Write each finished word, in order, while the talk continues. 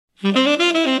From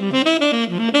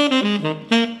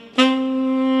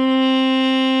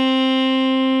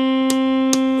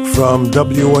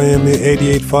WAME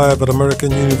 88.5 at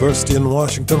American University in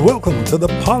Washington, welcome to the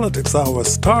Politics Hour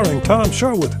starring Tom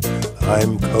Sherwood.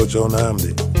 I'm Kojo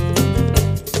Nnamdi.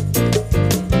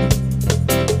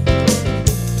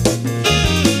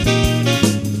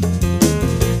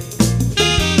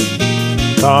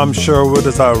 Tom Sherwood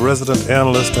is our resident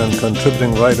analyst and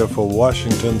contributing writer for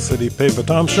Washington City Paper.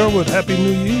 Tom Sherwood, Happy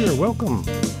New Year. Welcome.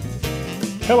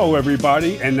 Hello,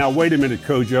 everybody. And now, wait a minute,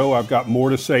 Kojo. I've got more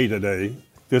to say today.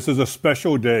 This is a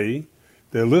special day.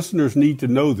 The listeners need to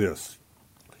know this.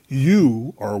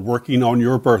 You are working on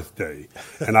your birthday.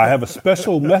 And I have a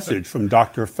special message from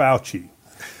Dr. Fauci.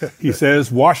 He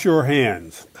says, wash your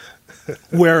hands,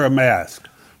 wear a mask,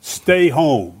 stay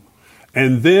home,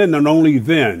 and then and only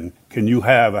then can you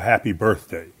have a happy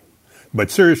birthday.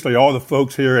 But seriously, all the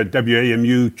folks here at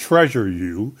WAMU treasure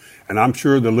you, and I'm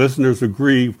sure the listeners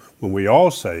agree when we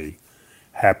all say,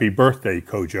 happy birthday,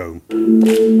 Kojo.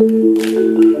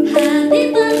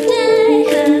 Happy birthday,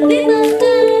 happy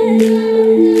birthday.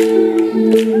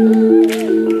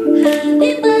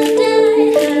 Happy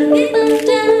birthday, happy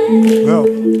birthday. Well,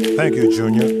 thank you,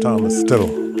 Junior. Tom is still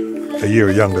a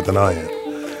year younger than I am.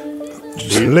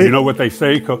 You know what they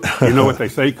say,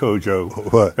 Kojo?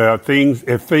 What?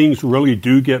 If things really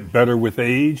do get better with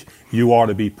age, you ought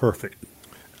to be perfect.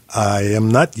 I am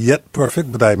not yet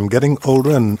perfect, but I'm getting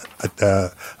older and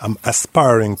I'm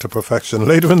aspiring to perfection.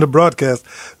 Later in the broadcast,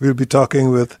 we'll be talking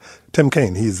with Tim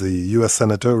Kaine. He's the U.S.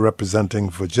 Senator representing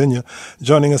Virginia.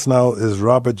 Joining us now is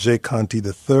Robert J. Contee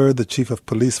III, the Chief of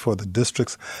Police for the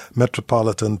District's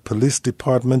Metropolitan Police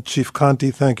Department. Chief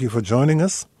Contee, thank you for joining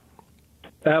us.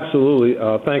 Absolutely.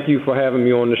 Thank you for having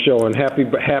me on the show, and happy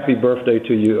birthday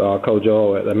to you,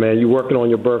 Kojo. Man, you're working on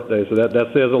your birthday, so that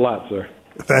says a lot, sir.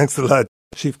 Thanks a lot.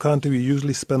 Chief Contee, we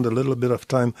usually spend a little bit of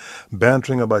time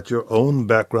bantering about your own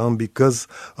background because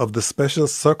of the special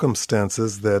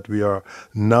circumstances that we are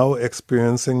now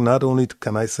experiencing. Not only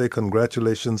can I say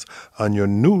congratulations on your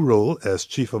new role as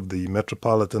Chief of the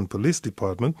Metropolitan Police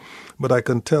Department, but I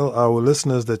can tell our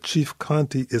listeners that Chief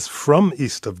Contee is from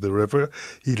east of the river.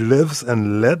 He lives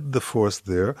and led the force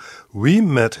there. We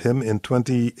met him in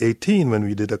 2018 when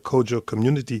we did a Kojo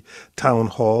Community Town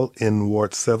Hall in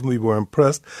Ward 7. We were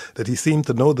impressed that he seemed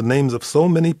to know the names of so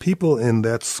many people in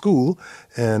that school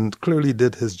and clearly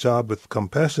did his job with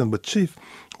compassion. But Chief,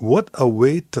 what a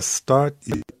way to start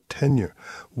your tenure.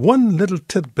 One little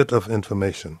tidbit of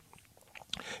information.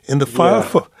 In the file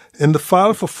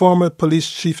for former Police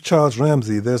Chief Charles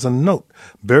Ramsey, there's a note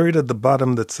buried at the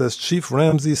bottom that says Chief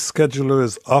Ramsey's scheduler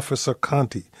is Officer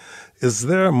Contee. Is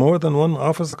there more than one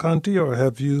Officer Contee, or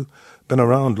have you been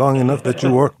around long enough that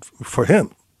you worked for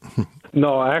him?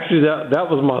 No, actually, that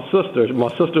was my sister. My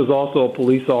sister's also a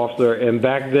police officer, and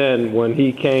back then, when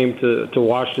he came to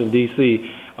Washington,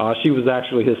 D.C., she was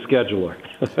actually his scheduler.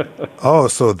 Oh,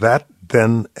 so that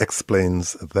then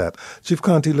explains that. Chief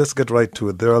Contee, let's get right to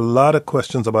it. There are a lot of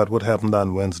questions about what happened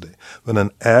on Wednesday when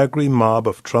an angry mob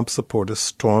of Trump supporters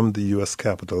stormed the U.S.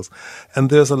 Capitol, and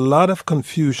there's a lot of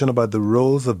confusion about the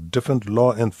roles of different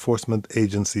law enforcement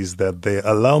agencies that day.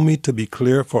 Allow me to be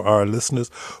clear for our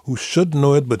listeners who should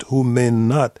know it but who may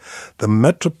not. The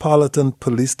Metropolitan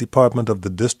Police Department of the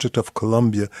District of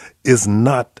Columbia is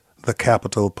not the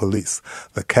Capitol Police.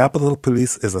 The Capitol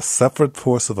Police is a separate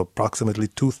force of approximately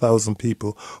 2,000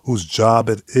 people whose job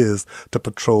it is to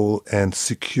patrol and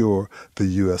secure the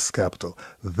U.S. Capitol.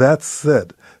 That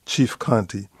said, Chief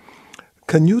Contee,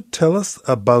 can you tell us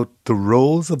about the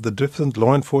roles of the different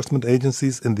law enforcement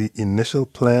agencies in the initial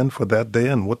plan for that day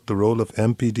and what the role of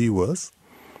MPD was?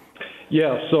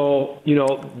 Yeah, so,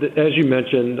 as you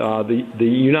mentioned, the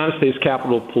United States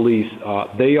Capitol Police,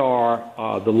 they are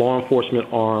the law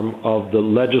enforcement arm of the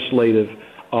legislative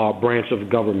branch of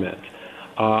government.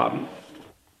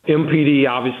 MPD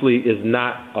obviously does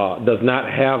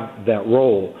not have that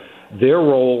role. Their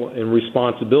role and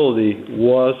responsibility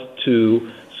was to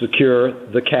secure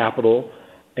the Capitol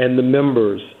and the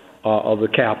members of the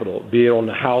Capitol, be it on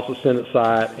the House or Senate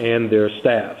side, and their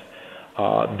staff.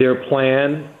 Their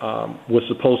plan was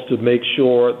supposed to make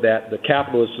sure that the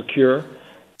Capitol is secure.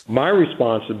 My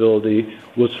responsibility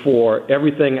was for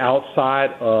everything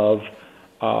outside of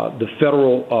the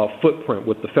federal footprint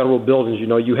with the federal buildings.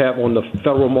 You have on the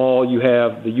Federal Mall, you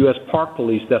have the U.S. Park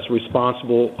Police that's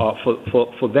responsible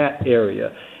for that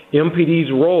area.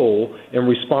 MPD's role and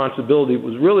responsibility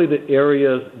was really the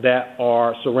areas that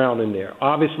are surrounding there.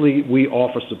 Obviously, we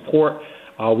offer support.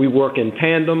 We work in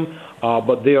tandem,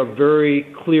 but there are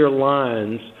very clear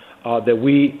lines that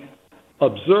we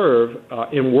observe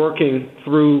in working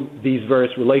through these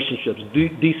various relationships.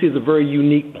 D.C. is a very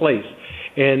unique place.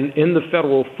 And in the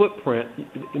federal footprint,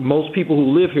 most people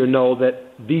who live here know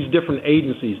that these different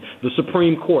agencies, the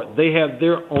Supreme Court, they have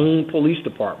their own police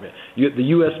department. The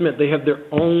U.S. Mint, they have their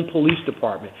own police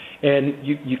department. And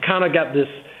you kind of got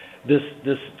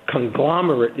this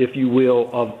conglomerate, if you will,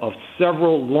 of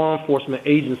several law enforcement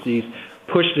agencies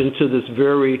pushed into this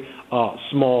very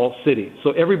small city.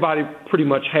 So everybody pretty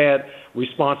much had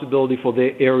responsibility for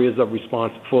their areas of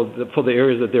for the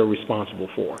areas that they're responsible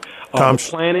for.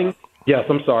 Planning. Yes,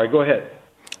 I'm sorry. Go ahead.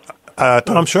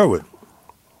 Tom Sherwood.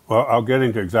 Well, I'll get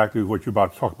into exactly what you're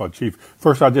about to talk about, Chief.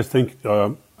 First, I just think,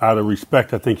 out of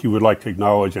respect, I think you would like to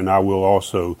acknowledge, and I will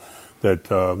also, that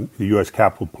the U.S.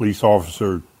 Capitol Police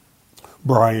Officer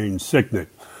Brian Sicknick,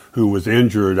 who was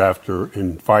injured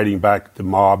in fighting back the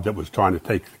mob that was trying to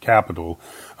take the Capitol,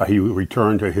 he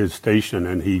returned to his station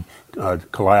and he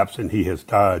collapsed and he has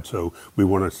died. So we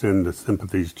want to send the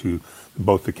sympathies to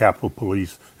both the Capitol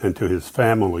Police and to his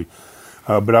family.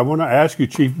 But I want to ask you,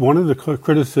 Chief, one of the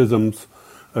criticisms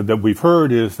that we've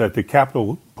heard is that the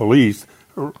Capitol Police,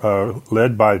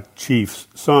 led by Chief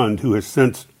Sund, who has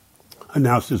since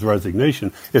announced his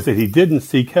resignation, is that he didn't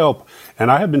seek help. And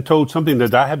I have been told something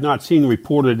that I have not seen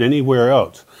reported anywhere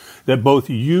else, that both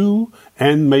you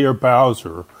and Mayor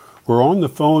Bowser were on the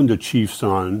phone to Chief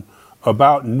Sund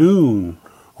about noon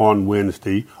on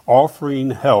Wednesday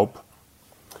offering help.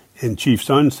 And Chief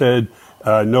Sund said,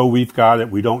 no, we've got it.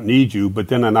 We don't need you. But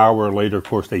then an hour later, of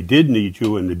course, they did need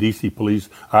you. And the D.C. police,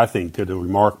 I think, did a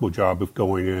remarkable job of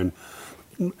going in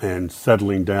and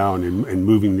settling down and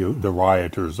moving the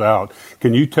rioters out.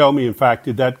 Can you tell me, in fact,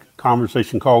 did that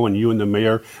conversation call when you and the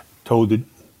mayor told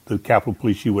the Capitol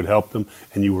Police you would help them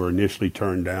and you were initially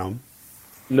turned down?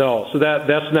 No, so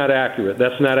that's not accurate.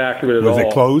 That's not accurate at all. Was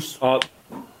it close?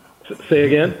 Say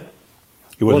again?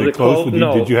 Was it close?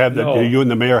 No, did you have that? No. Did you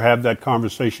and the mayor have that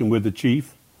conversation with the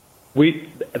chief?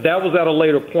 That was at a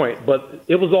later point, but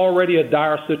it was already a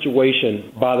dire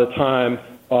situation by the time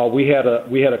we had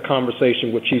a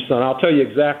conversation with Chief Sund. I'll tell you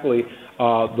exactly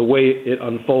the way it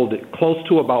unfolded. Close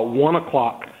to about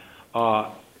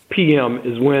 1:00 p.m.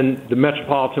 is when the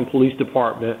Metropolitan Police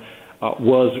Department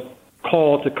was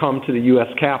called to come to the U.S.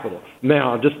 Capitol.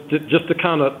 Now, just to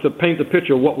kind of to paint the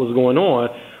picture of what was going on,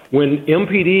 when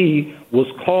MPD was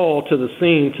called to the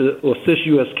scene to assist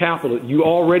U.S. Capitol, you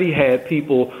already had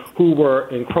people who were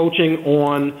encroaching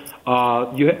on.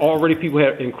 You had already people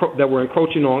that were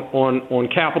encroaching on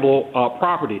Capitol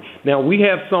property. Now, we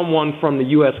have someone from the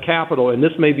U.S. Capitol, and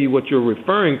this may be what you're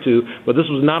referring to, but this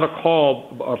was not a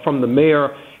call from the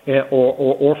mayor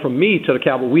or from me to the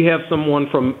Capitol. We have someone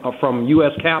from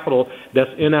U.S. Capitol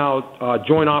that's in our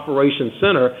Joint Operations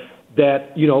Center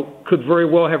that, could very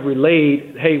well have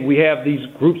relayed, hey, we have these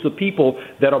groups of people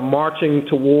that are marching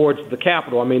towards the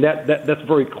Capitol. I mean, that's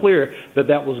very clear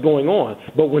that was going on.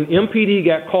 But when MPD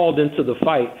got called into the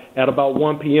fight at about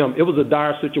 1 p.m., it was a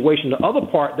dire situation. The other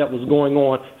part that was going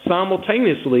on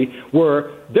simultaneously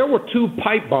there were 2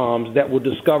 pipe bombs that were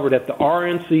discovered at the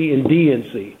RNC and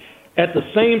DNC. At the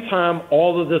same time,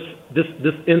 all of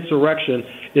this insurrection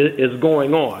is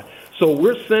going on. So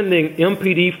we're sending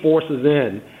MPD forces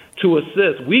in to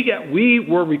assist. We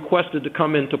were requested to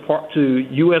come into to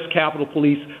U.S. Capitol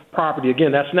Police property.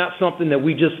 Again, that's not something that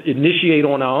we just initiate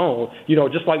on our own.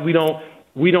 Just like we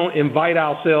don't invite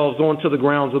ourselves onto the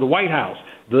grounds of the White House.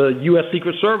 The U.S.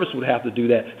 Secret Service would have to do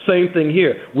that. Same thing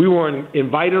here. We were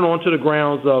invited onto the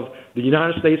grounds of the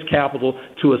United States Capitol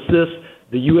to assist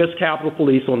the U.S. Capitol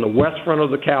Police on the west front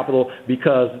of the Capitol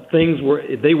because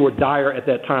they were dire at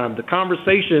that time. The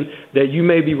conversation that you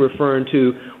may be referring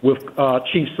to with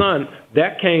Chief Sund,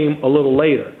 that came a little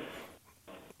later.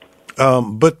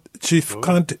 But Chief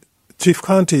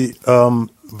Contee,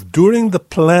 during the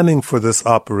planning for this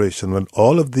operation, when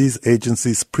all of these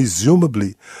agencies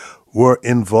presumably were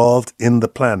involved in the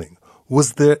planning,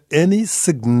 was there any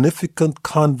significant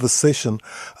conversation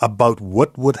about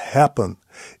what would happen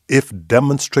if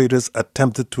demonstrators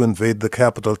attempted to invade the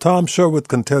Capitol? Tom Sherwood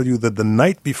can tell you that the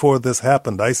night before this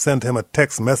happened, I sent him a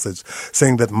text message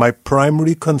saying that my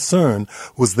primary concern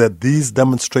was that these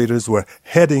demonstrators were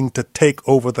heading to take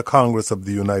over the Congress of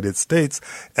the United States,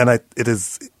 and it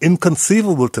is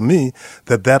inconceivable to me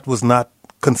that was not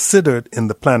considered in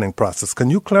the planning process. Can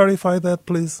you clarify that,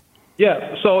 please?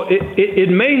 Yeah, so it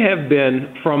may have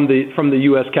been from the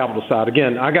U.S. Capitol side.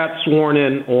 Again, I got sworn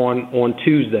in on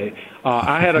Tuesday.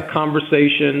 I had a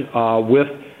conversation with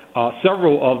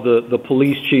several of the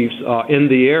police chiefs in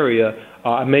the area.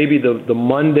 Maybe the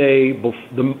Monday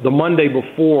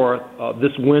before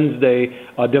this Wednesday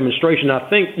demonstration. I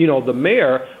think the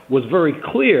mayor was very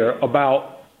clear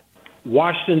about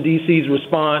Washington, D.C.'s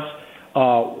response,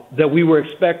 that we were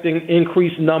expecting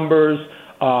increased numbers.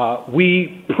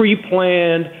 We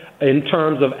pre-planned in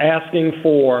terms of asking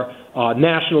for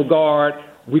National Guard,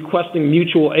 requesting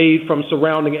mutual aid from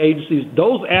surrounding agencies.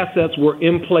 Those assets were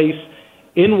in place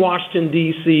in Washington,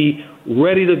 D.C.,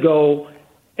 ready to go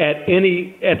at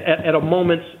a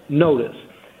moment's notice.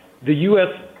 The U.S.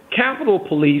 Capitol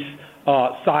Police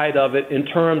side of it, in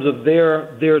terms of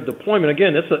their deployment,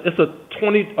 again, it's a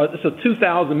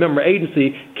 2,000 member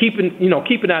agency.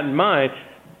 Keeping that in mind,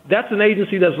 that's an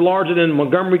agency that's larger than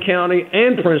Montgomery County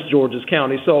and Prince George's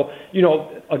County. So,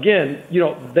 again,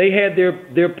 they had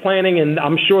their planning, and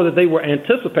I'm sure that they were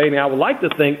anticipating. I would like to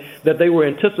think that they were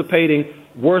anticipating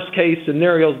worst case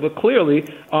scenarios, but clearly,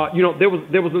 there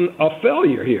was a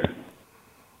failure here.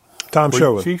 Tom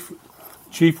Sherwood.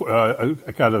 Chief, I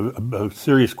got a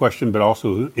serious question, but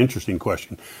also an interesting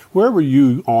question. Where were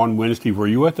you on Wednesday? Were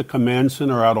you at the command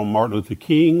center out on Martin Luther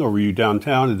King, or were you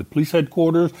downtown at the police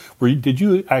headquarters? Did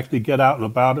you actually get out and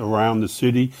about around the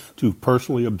city to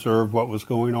personally observe what was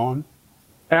going on?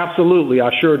 Absolutely,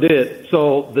 I sure did.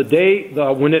 So the day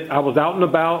when I was out and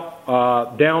about,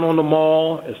 down on the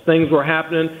mall, as things were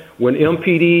happening, when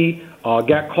MPD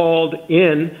got called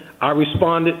in, I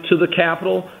responded to the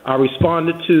Capitol. I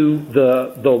responded to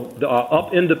the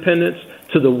up Independence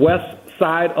to the west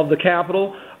side of the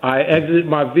Capitol. I exited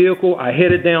my vehicle. I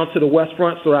headed down to the west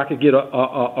front so I could get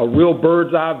a real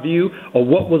bird's eye view of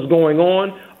what was going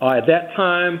on. At that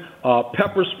time,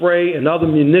 pepper spray and other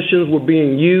munitions were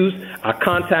being used. I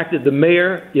contacted the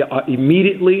mayor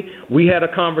immediately. We had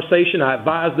a conversation. I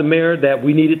advised the mayor that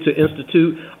we needed to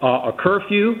institute a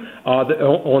curfew.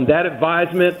 On that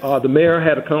advisement, the mayor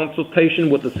had a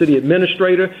consultation with the city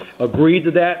administrator, agreed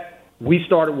to that. We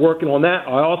started working on that.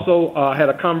 I also had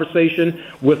a conversation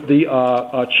with the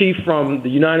chief from the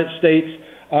United States.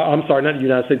 I'm sorry, not the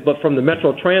United States, but from the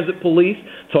Metro Transit Police,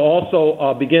 to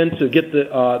also begin to get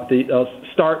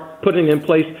start putting in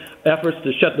place efforts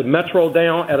to shut the metro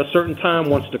down at a certain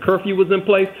time once the curfew was in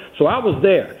place. So I was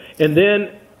there, and then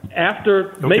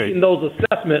after making those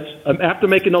assessments,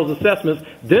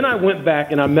 then I went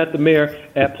back and I met the mayor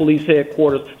at police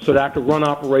headquarters so that I could run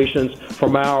operations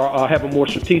from have a more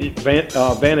strategic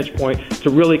vantage point to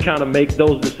really kind of make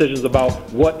those decisions about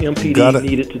what MPD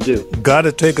needed to do. Got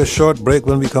to take a short break.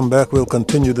 When we come back, we'll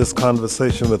continue this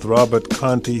conversation with Robert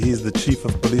Contee. He's the Chief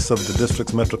of Police of the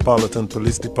District's Metropolitan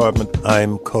Police Department.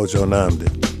 I'm Kojo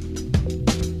Nnamdi.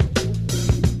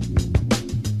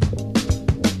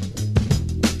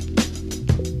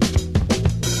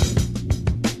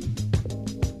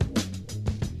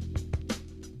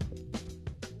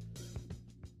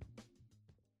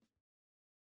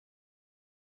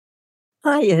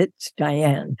 Hi, it's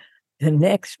Diane. The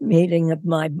next meeting of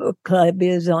my book club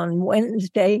is on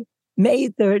Wednesday, May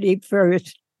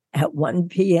 31st at 1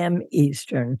 p.m.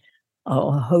 Eastern.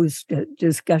 I'll host a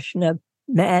discussion of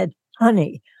Mad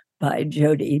Honey by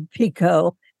Jodi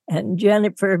Picoult and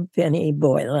Jennifer Finney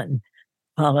Boylan,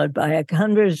 followed by a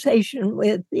conversation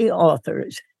with the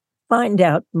authors. Find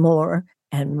out more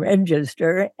and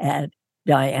register at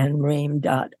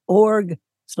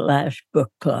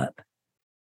dianeream.org/book club.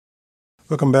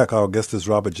 Welcome back. Our guest is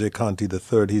Robert J. Contee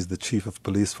III. He's the Chief of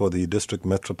Police for the District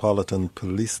Metropolitan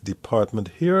Police Department.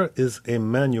 Here is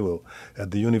Emmanuel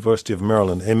at the University of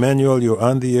Maryland. Emmanuel, you're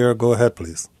on the air. Go ahead,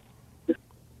 please.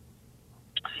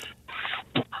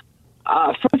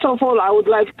 First of all, I would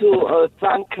like to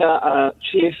thank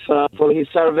Chief for his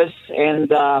service. And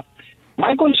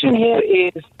my question here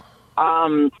is,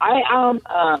 I am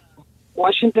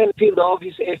Washington Field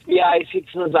Office FBI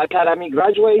Citizens Academy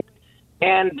graduate.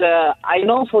 And I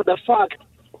know for the fact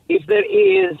if there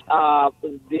is a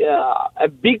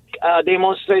big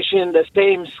demonstration, the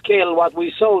same scale what we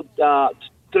saw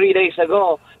 3 days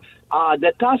ago,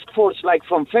 the task force, like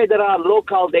from federal,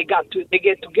 local, they get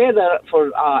together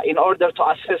for in order to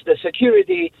assess the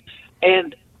security.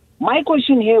 And my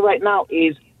question here right now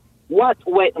is, what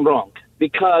went wrong?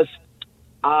 Because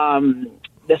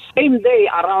the same day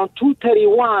around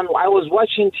 2:31, I was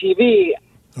watching TV.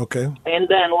 Okay. And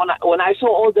then when I saw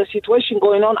all the situation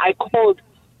going on, I called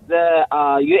the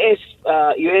U.S.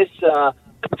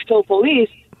 Capitol Police,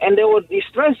 and they were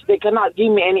distressed. They cannot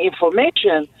give me any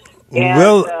information. And,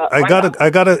 well, I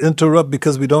gotta interrupt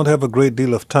because we don't have a great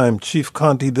deal of time. Chief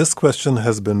Contee, this question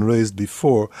has been raised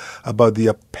before about the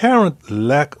apparent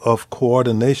lack of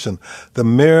coordination. The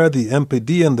mayor, the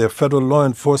MPD, and their federal law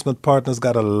enforcement partners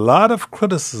got a lot of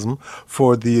criticism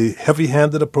for the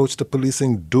heavy-handed approach to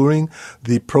policing during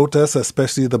the protests,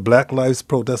 especially the Black Lives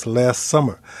protest last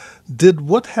summer. Did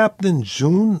what happened in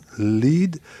June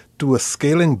lead to a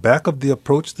scaling back of the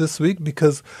approach this week?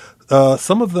 Because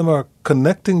some of them are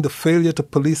connecting the failure to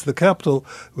police the Capitol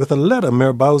with a letter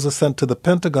Mayor Bowser sent to the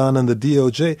Pentagon and the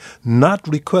DOJ, not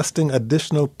requesting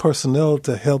additional personnel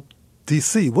to help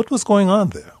D.C. What was going on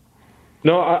there?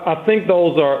 No, I think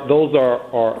those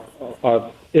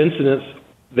are incidents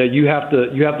that you have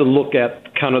to look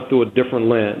at kind of through a different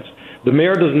lens. The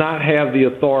mayor does not have the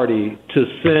authority to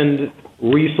send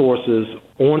resources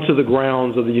onto the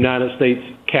grounds of the United States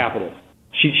Capitol.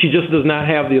 She just does not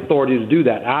have the authority to do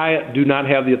that. I do not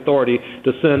have the authority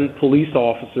to send police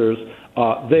officers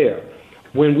there.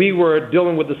 When we were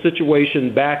dealing with the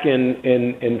situation back in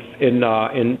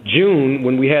June,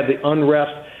 when we had the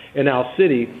unrest in our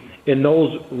city, and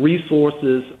those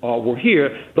resources were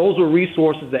here, those were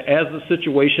resources that, as the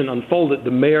situation unfolded,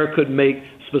 the mayor could make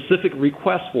specific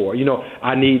requests for.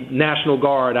 I need National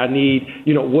Guard. I need,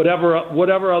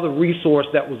 whatever other resource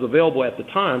that was available at the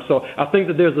time. So I think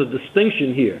that there's a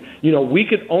distinction here. We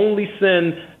could only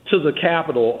send to the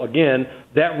Capitol, again,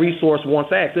 that resource once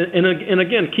asked. And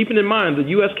again, keeping in mind, the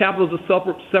U.S. Capitol is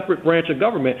a separate branch of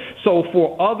government. So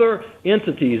for other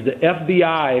entities, the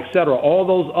FBI, et cetera, all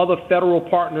those other federal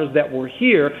partners that were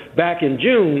here back in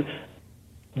June,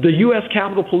 the U.S.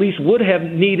 Capitol Police would have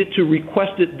needed to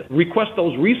request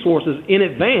those resources in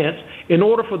advance in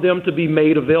order for them to be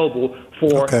made available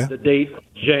for the date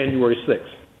January 6th.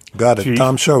 Got it. Chief,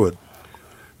 Tom Sherwood.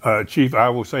 Chief, I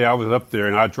will say I was up there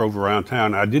and I drove around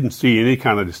town. I didn't see any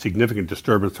kind of significant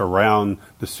disturbance around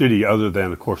the city other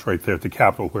than, of course, right there at the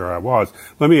Capitol where I was.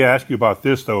 Let me ask you about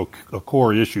this, though, a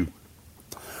core issue.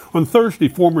 On Thursday,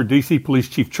 former D.C. Police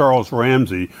Chief Charles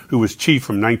Ramsey, who was chief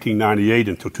from 1998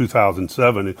 until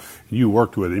 2007, and you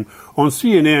worked with him, on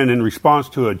CNN in response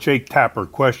to a Jake Tapper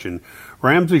question,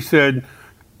 Ramsey said,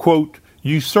 quote,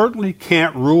 "You certainly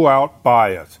can't rule out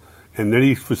bias." And then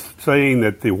he was saying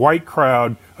that the white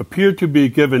crowd appeared to be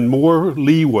given more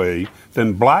leeway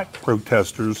than black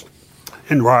protesters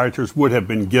and rioters would have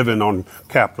been given on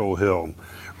Capitol Hill.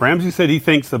 Ramsey said he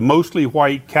thinks the mostly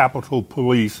white Capitol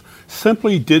Police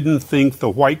simply didn't think the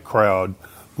white crowd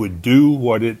would do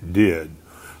what it did.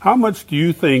 How much do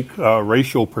you think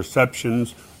racial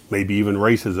perceptions, maybe even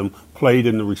racism, played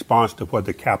in the response to what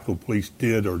the Capitol Police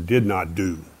did or did not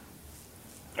do?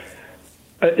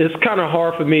 It's kind of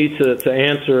hard for me to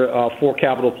answer for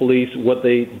Capitol Police what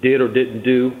they did or didn't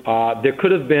do. There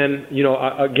could have been,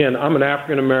 again, I'm an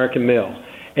African-American male,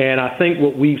 and I think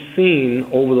what we've seen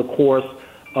over the course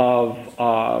of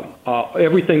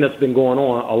everything that's been going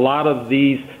on, a lot of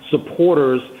these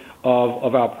supporters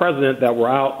of our president that were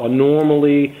out are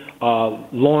normally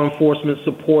law enforcement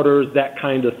supporters, that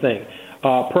kind of thing.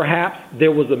 Perhaps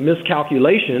there was a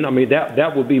miscalculation. I mean,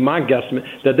 that would be my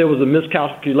guesstimate, that there was a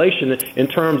miscalculation in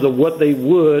terms of what they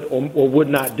would or would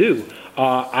not do.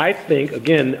 I think,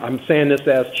 again, I'm saying this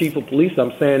as chief of police,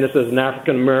 I'm saying this as an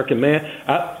African-American man,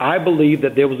 I believe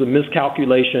that there was a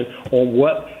miscalculation on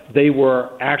what they were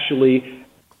actually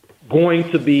going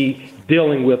to be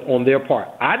dealing with on their part.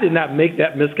 I did not make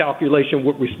that miscalculation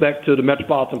with respect to the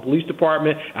Metropolitan Police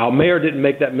Department. Our mayor didn't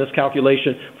make that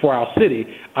miscalculation for our city.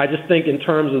 I just think in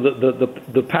terms of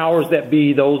the powers that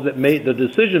be, those that made the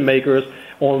decision makers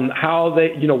on how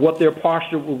they, what their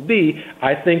posture will be,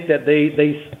 I think that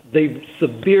they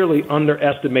severely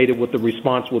underestimated what the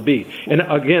response would be. And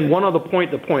again, one other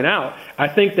point to point out, I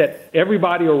think that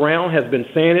everybody around has been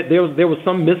saying it. There was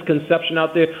some misconception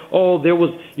out there. Oh, there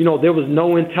was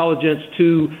no intelligence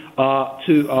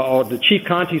or the Chief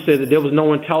Contee said that there was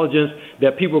no intelligence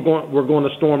that people were going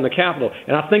to storm the Capitol.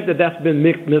 And I think that that's been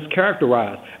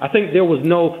mischaracterized. I think there was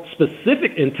no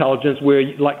specific intelligence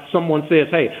where, like someone says,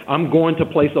 hey, I'm going to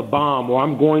place a bomb or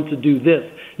I'm going to do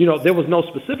this. There was no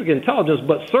specific intelligence,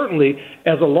 but certainly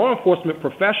as a law enforcement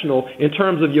professional, in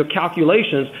terms of your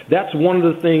calculations, that's one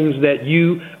of the things that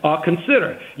you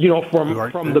consider.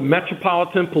 From the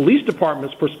Metropolitan Police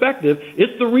Department's perspective,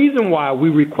 it's the reason why we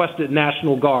requested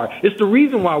National Guard. It's the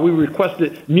reason why we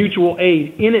requested mutual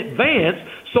aid in advance,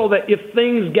 so that if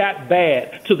things got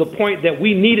bad to the point that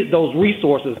we needed those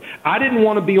resources, I didn't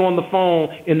want to be on the phone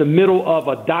in the middle of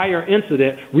a dire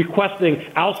incident requesting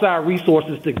outside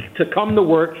resources to come to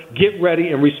work, get ready,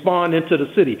 and respond into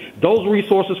the city. Those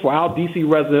resources for our D.C.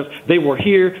 residents, they were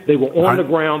here, they were on the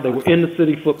ground, they were in the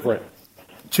city footprint.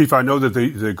 Chief, I know that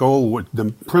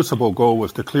the principal goal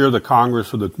was to clear the Congress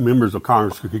so that members of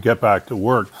Congress could get back to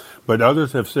work. But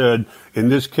others have said, in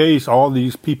this case, all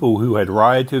these people who had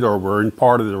rioted or were in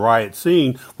part of the riot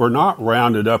scene were not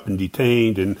rounded up and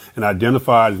detained and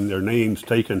identified and their names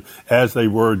taken as they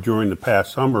were during the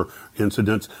past summer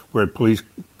incidents where police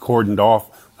cordoned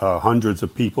off hundreds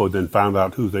of people, then found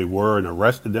out who they were and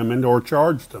arrested them and or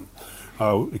charged them.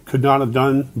 It could not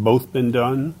have both been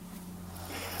done?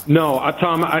 No,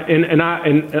 Tom,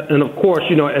 and of course,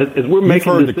 as we're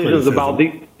making decisions about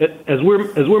as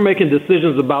we're making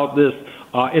decisions about this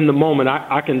in the moment,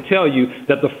 I can tell you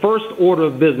that the first order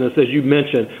of business, as you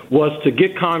mentioned, was to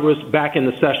get Congress back in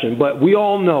the session. But we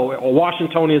all know,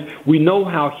 Washingtonians, we know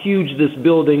how huge this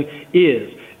building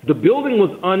is. The building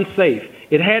was unsafe.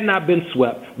 It had not been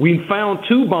swept. We found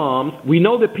 2 bombs. We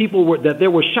know that that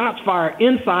there were shots fired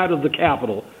inside of the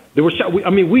Capitol. There were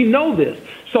we know this.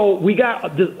 So we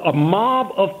got a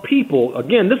mob of people.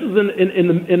 Again, this is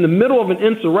in the middle of an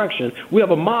insurrection. We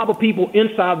have a mob of people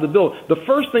inside the building. The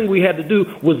first thing we had to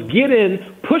do was get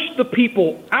in, push the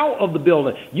people out of the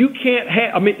building. You can't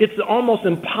have. It's almost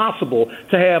impossible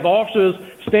to have officers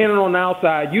standing on the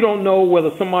outside. You don't know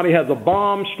whether somebody has a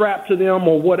bomb strapped to them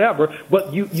or whatever.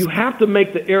 But you have to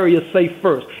make the area safe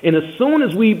first. And as soon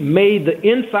as we made the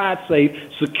inside safe,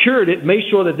 secured it, made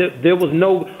sure that there was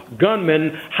no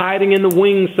gunmen hiding in the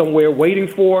wings somewhere waiting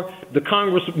for the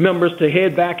Congress members to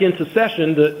head back into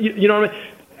session. You know what I mean?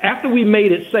 After we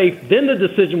made it safe, then the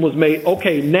decision was made,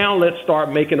 okay, now let's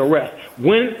start making arrests.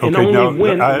 When and only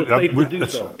when it was safe to do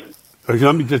so.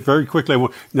 Let me just very quickly.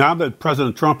 Now that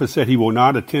President Trump has said he will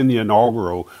not attend the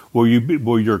inaugural,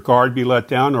 will your guard be let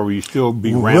down, or will you still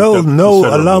be ramped up? Well,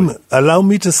 no. Allow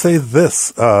me to say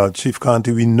this, Chief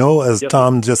Contee. We know, as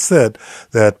Tom just said,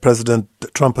 that President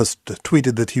Trump has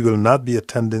tweeted that he will not be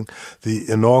attending the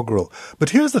inaugural.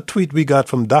 But here's a tweet we got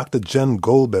from Dr. Jen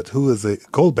Goldbeck, who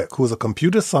is a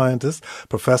computer scientist,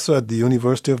 professor at the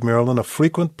University of Maryland, a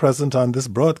frequent present on this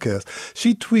broadcast.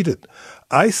 She tweeted,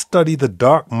 "I study the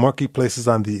dark, murky places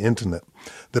on the internet.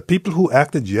 The people who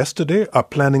acted yesterday are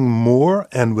planning more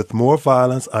and with more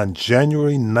violence on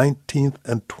January 19th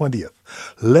and 20th.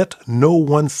 Let no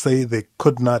one say they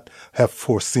could not have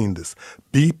foreseen this.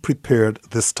 Be prepared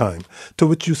this time." To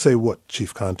which you say what,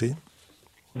 Chief Contee?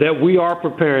 That we are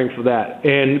preparing for that,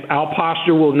 and our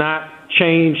posture will not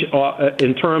change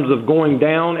in terms of going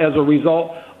down as a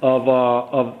result of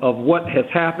what has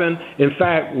happened. In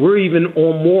fact, we're even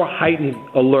on more heightened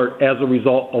alert as a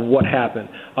result of what happened.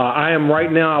 I am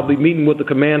right now, I'll be meeting with the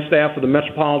command staff of the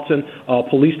Metropolitan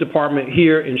Police Department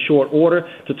here in short order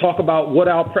to talk about what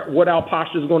our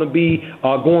posture is going to be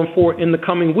going forward in the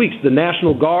coming weeks. The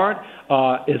National Guard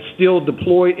is still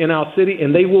deployed in our city,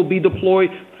 and they will be deployed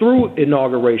through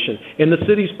inauguration. In the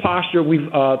city's posture, we've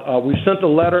sent a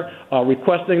letter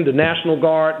requesting the National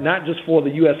Guard, not just for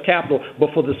the U.S. Capitol,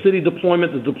 but for the city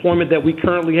deployment, the deployment that we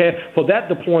currently have, for that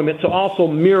deployment to also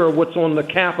mirror what's on the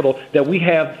Capitol, that we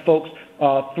have folks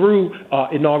through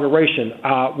inauguration.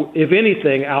 If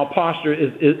anything, our posture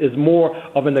is more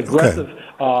of an aggressive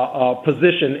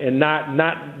position and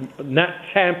not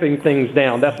tamping things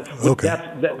down.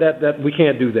 That we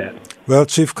can't do that. Well,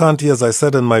 Chief Contee, as I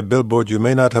said in my billboard, you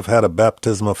may not have had a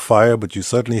baptism of fire, but you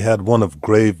certainly had one of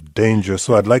grave danger.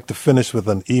 So I'd like to finish with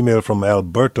an email from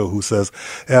Alberto, who says,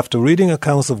 "After reading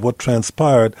accounts of what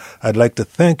transpired, I'd like to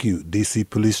thank you, D.C.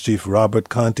 Police Chief Robert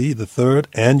Contee III,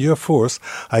 and your force.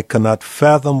 I cannot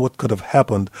fathom what could have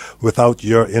happened without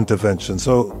your intervention."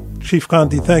 So, Chief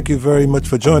Contee, thank you very much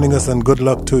for joining us, and good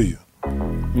luck to you.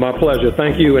 My pleasure.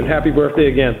 Thank you, and happy birthday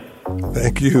again.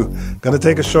 Thank you. Going to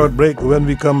take a short break. When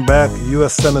we come back,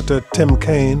 U.S. Senator Tim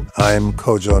Kaine. I'm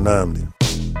Kojo Nnamdi.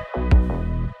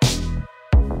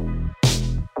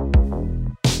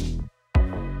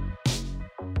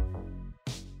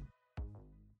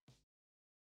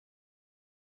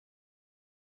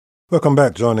 Welcome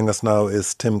back. Joining us now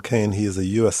is Tim Kaine. He is a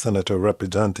U.S. Senator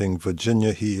representing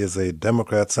Virginia. He is a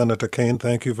Democrat. Senator Kaine,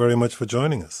 thank you very much for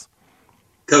joining us.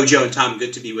 Kojo and Tom,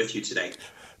 good to be with you today.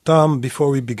 Tom, before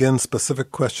we begin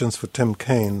specific questions for Tim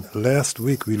Kaine, last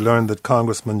week we learned that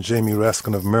Congressman Jamie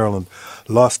Raskin of Maryland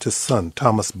lost his son,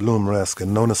 Thomas Bloom Raskin,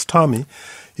 known as Tommy.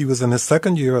 He was in his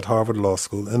second year at Harvard Law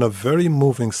School. In a very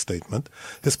moving statement,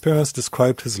 his parents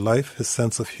described his life, his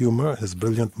sense of humor, his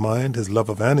brilliant mind, his love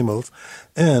of animals,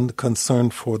 and concern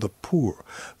for the poor.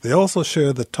 They also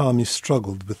shared that Tommy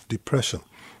struggled with depression.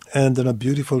 And in a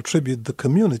beautiful tribute, the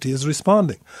community is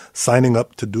responding, signing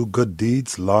up to do good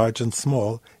deeds, large and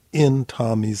small, in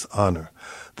Tommy's honor.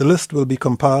 The list will be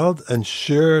compiled and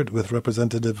shared with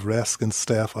Representative Raskin's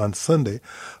staff on Sunday,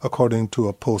 according to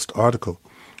a Post article.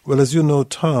 Well, as you know,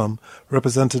 Tom,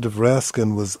 Representative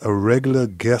Raskin was a regular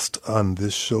guest on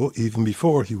this show even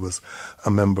before he was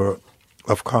a member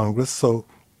of Congress. So,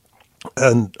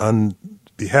 and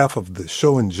behalf of the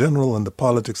show in general and the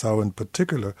Politics Hour in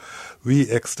particular, we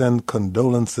extend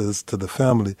condolences to the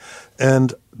family.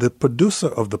 And the producer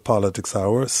of the Politics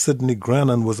Hour, Sydney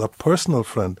Grannon, was a personal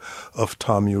friend of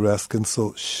Tommy Raskin,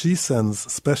 so she sends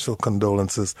special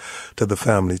condolences to the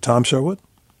family. Tom Sherwood?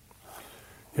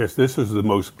 Yes, this is the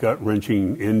most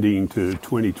gut-wrenching ending to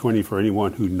 2020 for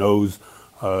anyone who knows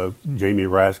Jamie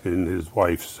Raskin, his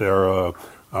wife Sarah,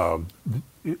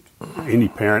 any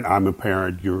parent. I'm a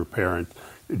parent, you're a parent.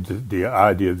 The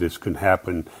idea this can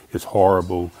happen is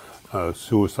horrible.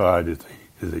 Suicide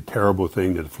is a terrible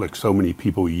thing that afflicts so many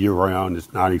people year-round.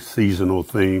 It's not a seasonal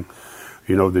thing.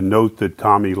 You know, the note that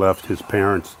Tommy left his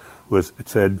parents it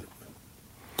said,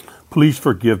 "Please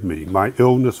forgive me. My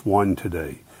illness won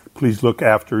today. Please look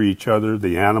after each other,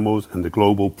 the animals, and the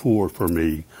global poor for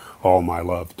me. All my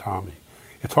love, Tommy."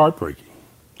 It's heartbreaking.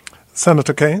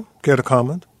 Senator Kaine, care to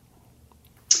comment?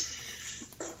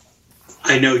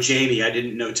 I know Jamie. I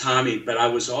didn't know Tommy, but I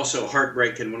was also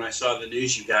heartbroken when I saw the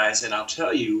news, you guys. And I'll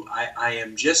tell you, I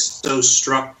am just so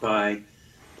struck by,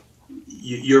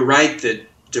 you're right that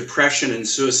depression and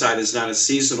suicide is not a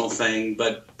seasonal thing,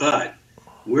 but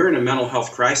we're in a mental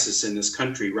health crisis in this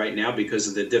country right now because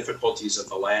of the difficulties of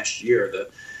the last year.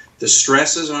 The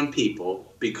stresses on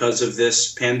people because of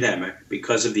this pandemic,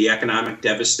 because of the economic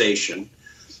devastation,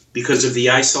 because of the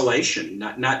isolation,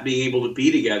 not being able to be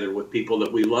together with people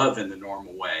that we love in the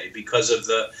normal way, because of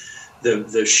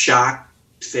the shock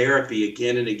therapy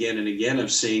again and again and again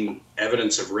of seeing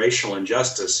evidence of racial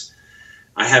injustice.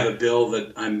 I have a bill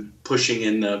that I'm pushing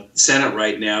in the Senate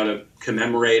right now to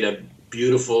commemorate a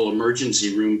beautiful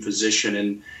emergency room physician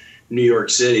in New York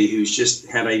City who's just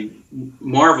had a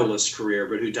marvelous career,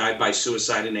 but who died by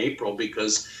suicide in April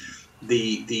because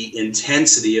the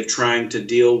intensity of trying to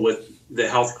deal with the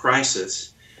health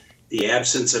crisis, the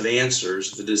absence of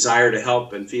answers, the desire to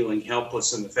help and feeling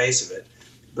helpless in the face of it,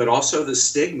 but also the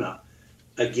stigma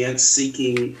against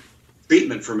seeking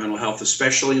treatment for mental health,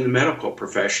 especially in the medical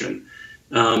profession.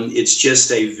 It's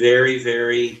just a very,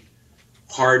 very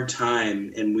hard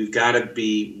time, and we've got to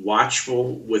be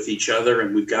watchful with each other,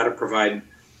 and we've got to provide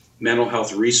mental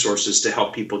health resources to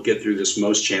help people get through this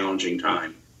most challenging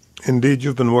time. Indeed,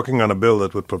 you've been working on a bill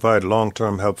that would provide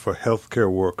long-term help for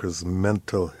healthcare workers'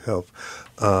 mental health.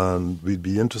 And we'd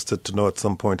be interested to know at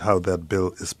some point how that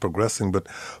bill is progressing. But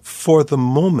for the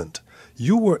moment,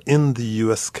 you were in the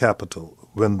U.S. Capitol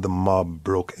when the mob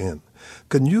broke in.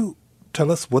 Can you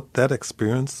tell us what that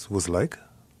experience was like?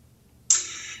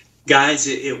 Guys,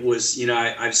 it was,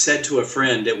 I've said to a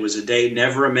friend, it was a day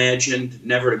never imagined,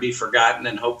 never to be forgotten,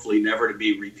 and hopefully never to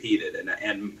be repeated.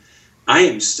 And I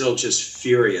am still just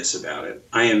furious about it.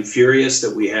 I am furious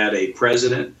that we had a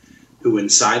president who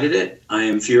incited it. I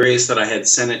am furious that I had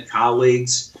Senate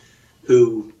colleagues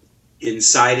who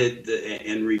incited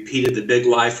and repeated the big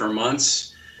lie for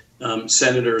months.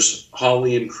 Senators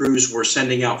Hawley and Cruz were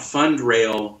sending out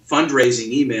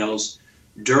fundraising emails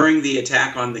during the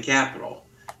attack on the Capitol,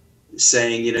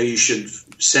 saying, you should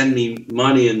send me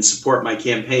money and support my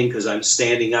campaign because I'm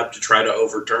standing up to try to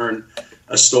overturn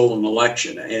a stolen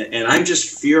election. And I'm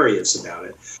just furious about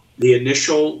it. The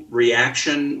initial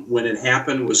reaction when it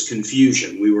happened was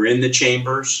confusion. We were in the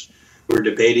chambers. We were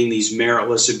debating these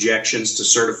meritless objections to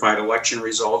certified election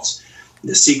results.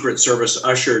 The Secret Service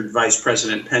ushered Vice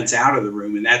President Pence out of the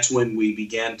room, and that's when we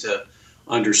began to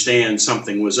understand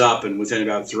something was up. And within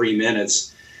about 3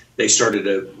 minutes, they started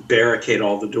to barricade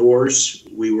all the doors.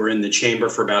 We were in the chamber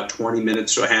for about 20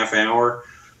 minutes to a half hour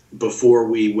before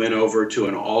we went over to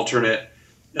an alternate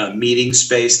meeting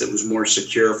space that was more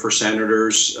secure for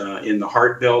senators in the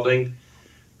Hart building.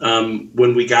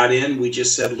 When we got in, we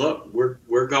just said, look,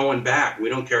 we're going back. We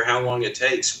don't care how long it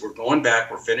takes. We're going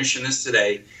back. We're finishing this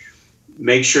today.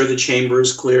 Make sure the chamber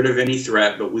is cleared of any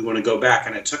threat, but we want to go back.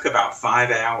 And it took about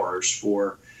 5 hours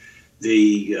for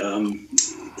the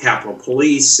Capitol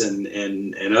Police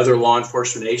and other law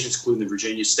enforcement agents, including the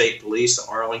Virginia State Police,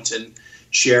 the Arlington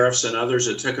sheriffs, and others.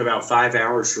 It took about 5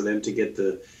 hours for them to get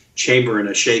the chamber in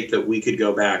a shape that we could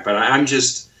go back. But I am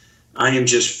just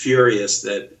furious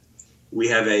that we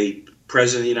have a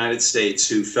president of the United States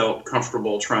who felt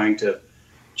comfortable trying to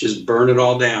just burn it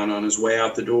all down on his way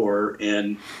out the door.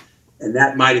 And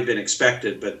that might have been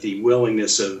expected, but the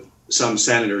willingness of some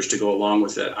senators to go along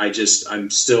with it, I'm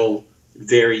still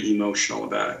very emotional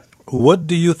about it. What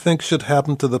do you think should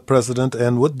happen to the president,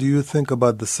 and what do you think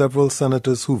about the several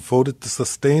senators who voted to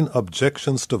sustain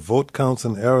objections to vote counts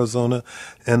in Arizona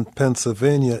and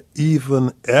Pennsylvania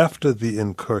even after the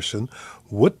incursion?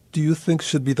 What do you think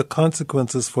should be the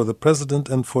consequences for the president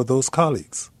and for those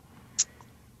colleagues?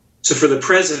 So for the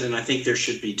president, I think there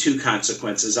should be two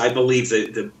consequences. I believe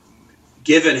that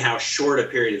given how short a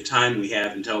period of time we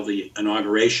have until the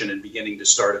inauguration and beginning to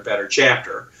start a better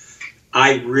chapter,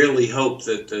 I really hope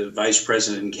that the Vice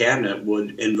President and Cabinet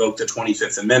would invoke the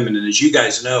 25th Amendment. And as you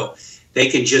guys know, they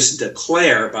can just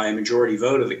declare by a majority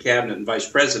vote of the Cabinet and Vice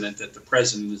President that the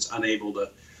President is unable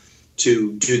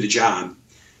to do the job.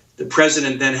 The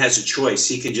President then has a choice.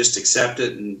 He can just accept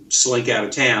it and slink out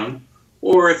of town,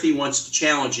 or if he wants to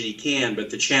challenge it, he can. But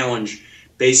the challenge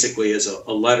basically is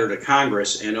a letter to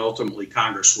Congress, and ultimately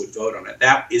Congress would vote on it.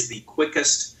 That is the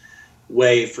quickest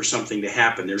way for something to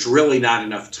happen. There's really not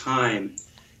enough time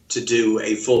to do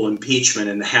a full impeachment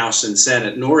in the House and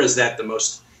Senate, nor is that the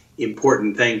most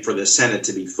important thing for the Senate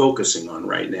to be focusing on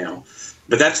right now.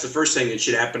 But that's the first thing that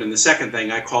should happen. And the second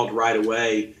thing, I called right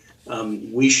away,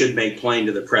 we should make plain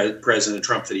to the President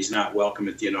Trump that he's not welcome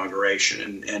at the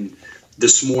inauguration. And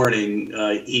this morning,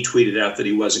 he tweeted out that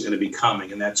he wasn't going to be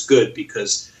coming. And that's good,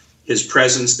 because his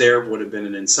presence there would have been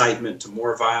an incitement to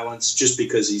more violence. Just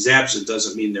because he's absent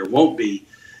doesn't mean there won't be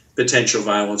potential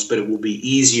violence, but it will be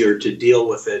easier to deal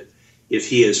with it if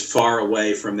he is far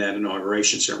away from that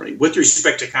inauguration ceremony. With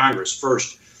respect to Congress,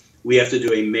 first, we have to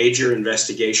do a major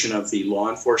investigation of the law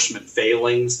enforcement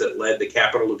failings that led the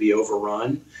Capitol to be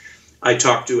overrun. I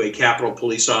talked to a Capitol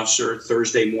police officer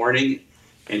Thursday morning,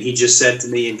 and he just said to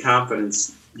me in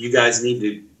confidence, you guys need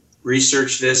to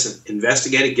research this,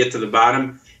 investigate it, get to the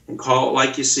bottom, and call it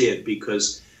like you see it,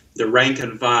 because the rank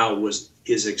and file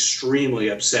is extremely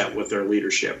upset with their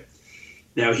leadership.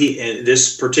 Now,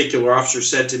 this particular officer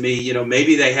said to me,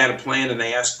 maybe they had a plan and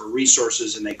they asked for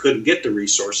resources and they couldn't get the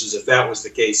resources. If that was the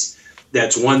case,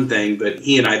 that's one thing. But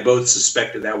he and I both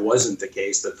suspected that wasn't the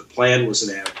case, that the plan was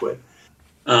inadequate.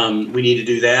 We need to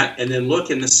do that. And then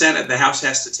look, in the Senate, the House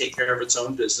has to take care of its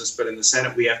own business. But in the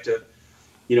Senate, we have to,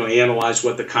 analyze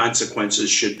what the consequences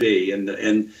should be. And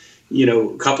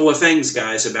a couple of things,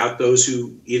 guys, about those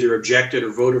who either objected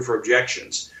or voted for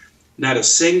objections. Not a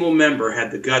single member had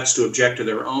the guts to object to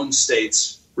their own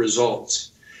state's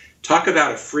results. Talk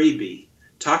about a freebie.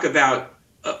 Talk about,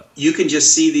 you can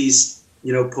just see these,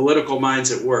 political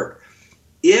minds at work.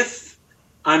 If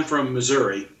I'm from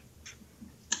Missouri,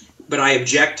 but I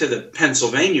object to the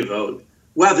Pennsylvania vote,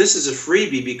 wow, this is a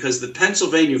freebie, because the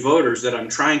Pennsylvania voters that I'm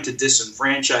trying to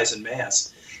disenfranchise en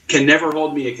masse can never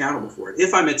hold me accountable for it.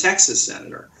 If I'm a Texas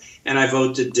senator and I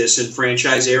vote to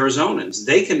disenfranchise Arizonans,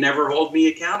 they can never hold me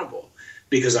accountable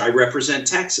because I represent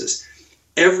Texas.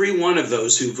 Every one of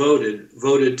those who voted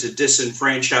to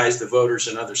disenfranchise the voters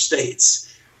in other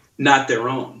states, not their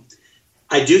own.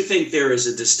 I do think there is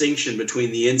a distinction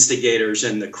between the instigators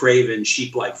and the craven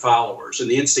sheep-like followers. And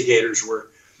the instigators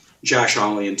were Josh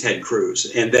Hawley and Ted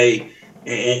Cruz. And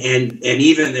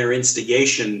even their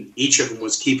instigation, each of them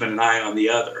was keeping an eye on the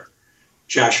other.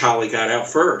 Josh Hawley got out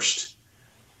first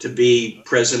to be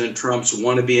President Trump's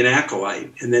wannabe and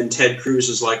acolyte. And then Ted Cruz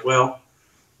is like, well,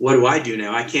 what do I do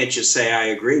now? I can't just say I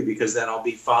agree, because then I'll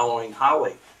be following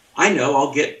Hawley. I know,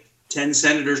 I'll get 10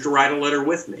 senators to write a letter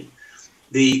with me.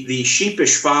 The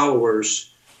sheepish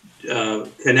followers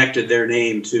connected their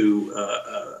name to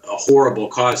a horrible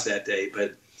cause that day,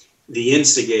 but the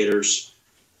instigators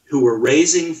who were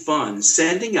raising funds,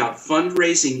 sending out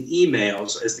fundraising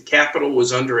emails as the Capitol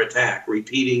was under attack,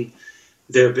 repeating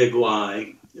their big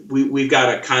lie, we've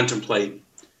got to contemplate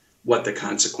what the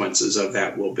consequences of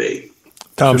that will be.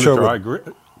 Tom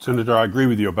Senator, I agree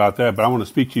with you about that, but I want to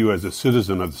speak to you as a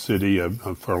citizen of the city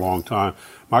for a long time.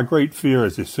 My great fear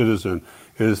as a citizen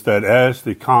is that as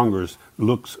the Congress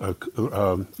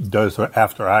does an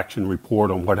after-action report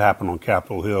on what happened on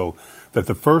Capitol Hill, that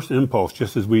the first impulse,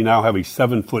 just as we now have a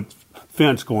 7-foot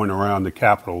fence going around the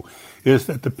Capitol, is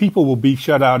that the people will be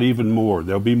shut out even more.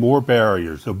 There'll be more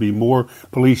barriers. There'll be more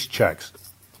police checks.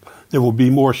 There will be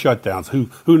more shutdowns.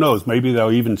 Who knows? Maybe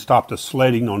they'll even stop the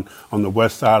sledding on the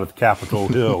west side of Capitol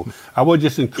Hill. I would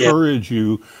just encourage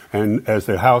you, and as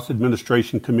the House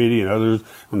Administration Committee and others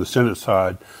on the Senate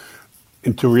side,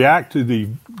 and to react to the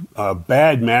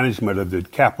bad management of the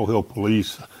Capitol Hill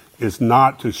police is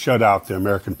not to shut out the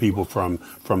American people from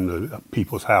the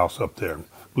people's house up there.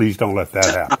 Please don't let that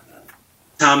happen.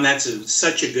 Tom, that's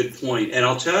such a good point. And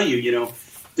I'll tell you,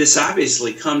 this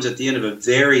obviously comes at the end of a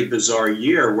very bizarre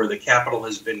year where the Capitol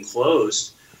has been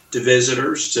closed to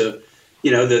visitors, to,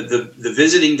 the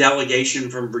visiting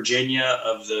delegation from Virginia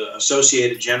of the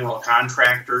Associated General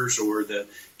Contractors or the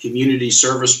community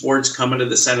service boards coming to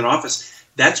the Senate office.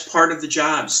 That's part of the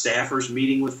job. Staffers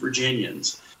meeting with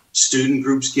Virginians, student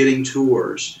groups getting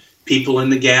tours, people in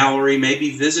the gallery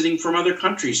maybe visiting from other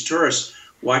countries, tourists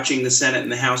watching the Senate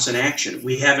and the House in action.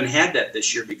 We haven't had that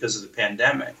this year because of the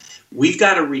pandemic. We've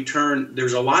got to return.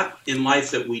 There's a lot in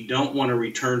life that we don't want to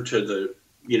return to the,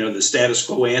 the status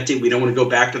quo ante. We don't want to go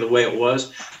back to the way it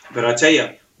was. But I'll tell you,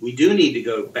 we do need to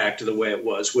go back to the way it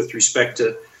was with respect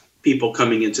to people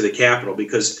coming into the Capitol,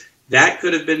 because that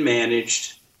could have been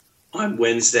managed on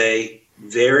Wednesday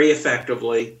very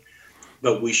effectively,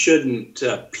 but we shouldn't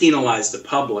penalize the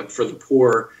public for the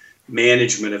poor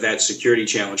management of that security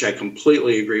challenge. I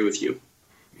completely agree with you.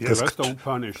 Yeah, let's don't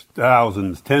punish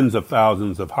thousands, tens of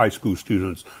thousands of high school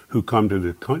students who come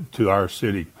to our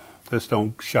city. Let's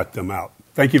don't shut them out.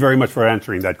 Thank you very much for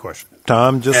answering that question.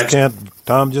 Tom just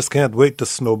can't wait to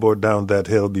snowboard down that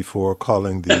hill before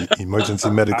calling the emergency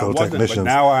medical technicians. But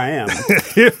now I am.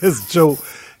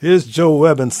 Here's Joe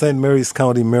Webb in St. Mary's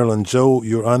County, Maryland. Joe,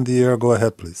 you're on the air. Go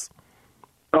ahead, please.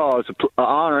 Oh, it's an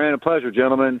honor and a pleasure,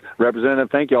 gentlemen. Representative,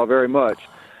 thank you all very much.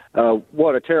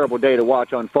 What a terrible day to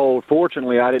watch unfold.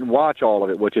 Fortunately, I didn't watch all of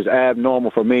it, which is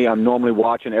abnormal for me. I'm normally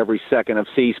watching every second of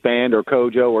C-SPAN or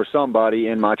Kojo or somebody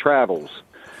in my travels.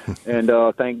 And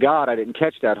thank God I didn't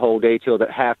catch that whole day till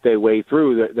the halfway way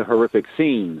through the horrific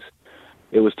scenes.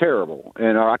 It was terrible.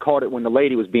 And I caught it when the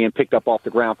lady was being picked up off the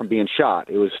ground from being shot.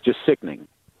 It was just sickening.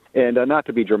 And not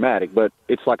to be dramatic, but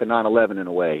it's like a 9/11 in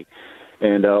a way,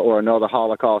 and or another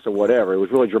Holocaust or whatever. It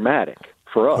was really dramatic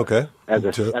for us as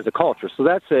a culture. So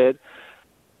that said,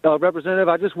 Representative,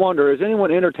 I just wonder, is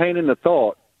anyone entertaining the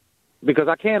thought, because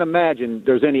I can't imagine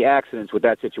there's any accidents with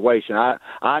that situation.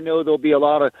 I know there'll be a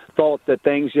lot of thought that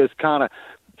things just kind of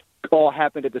all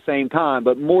happened at the same time,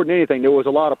 but more than anything, there was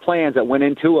a lot of plans that went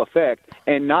into effect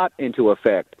and not into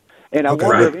effect. And I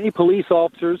wonder if any police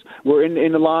officers were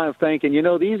in the line of thinking,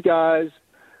 these guys,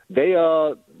 they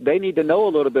need to know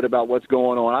a little bit about what's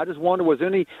going on. I just wonder, was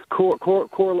any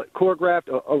choreographed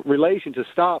relation to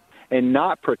stop and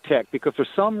not protect? Because for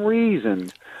some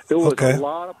reason, there was a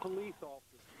lot of police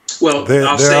officers. Well,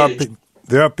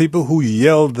 there are people who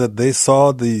yelled that they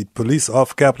saw the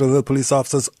Capitol Hill police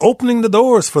officers opening the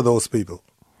doors for those people.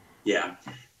 Yeah.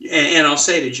 And I'll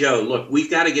say to Joe, look, we've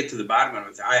got to get to the bottom of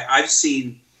it. I've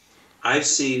seen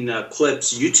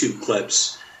clips, YouTube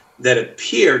clips, that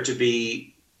appear to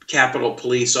be Capitol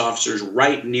police officers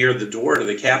right near the door to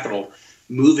the Capitol,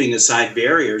 moving aside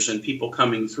barriers and people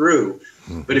coming through.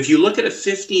 Mm-hmm. But if you look at a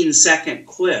 15-second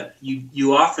clip,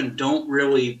 you often don't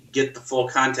really get the full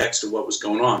context of what was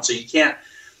going on. So you can't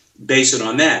base it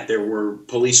on that. There were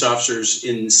police officers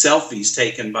in selfies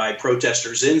taken by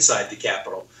protesters inside the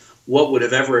Capitol. What would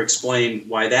have ever explained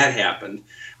why that happened?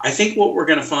 I think what we're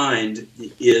going to find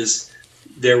is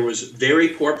there was very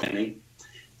poor planning.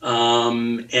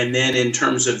 And then in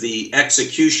terms of the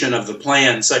execution of the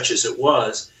plan, such as it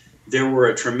was, there were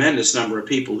a tremendous number of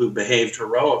people who behaved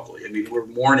heroically. I mean, we're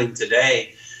mourning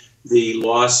today the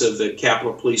loss of the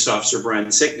Capitol Police officer, Brian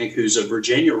Sicknick, who's a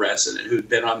Virginia resident who'd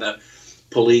been on the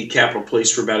Capitol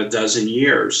Police for about a dozen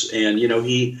years. And,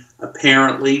 he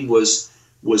apparently was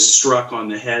struck on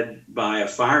the head by a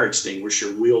fire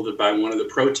extinguisher wielded by one of the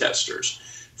protesters.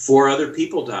 4 other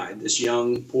people died. This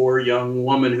poor young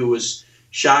woman who was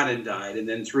shot and died, and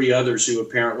then 3 others who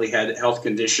apparently had health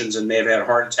conditions and may have had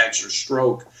heart attacks or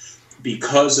stroke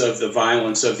because of the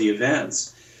violence of the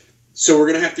events. So we're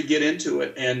going to have to get into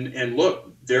it. And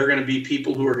look, there are going to be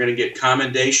people who are going to get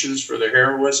commendations for their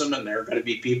heroism, and there are going to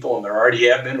be people, and there already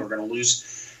have been, who are going to lose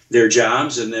their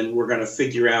jobs. And then we're going to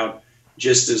figure out,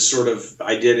 just as sort of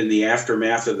I did in the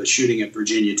aftermath of the shooting at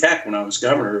Virginia Tech when I was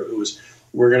governor,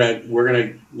 we're going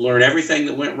to learn everything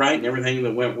that went right and everything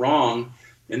that went wrong,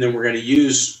 and then we're going to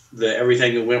use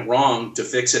everything that went wrong to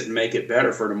fix it and make it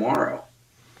better for tomorrow.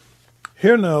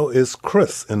 Here now is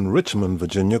Chris in Richmond,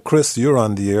 Virginia. Chris, you're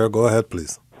on the air. Go ahead,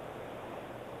 please.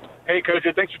 Hey, Coach.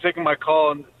 Thanks for taking my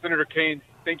call. And Senator Kaine,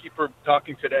 thank you for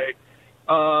talking today.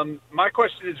 My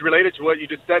question is related to what you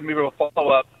just said, maybe a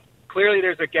follow-up. Clearly,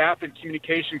 there's a gap in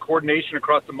communication coordination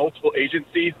across the multiple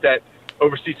agencies that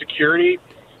oversee security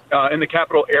in the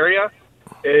Capitol area.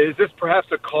 Is this perhaps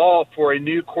a call for a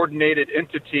new coordinated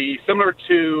entity similar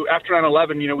to after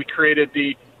 9/11? We created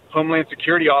the Homeland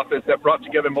Security Office that brought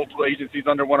together multiple agencies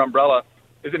under one umbrella.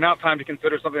 Is it now time to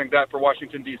consider something like that for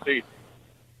Washington, D.C.?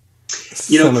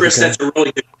 Chris, that's a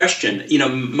really good question.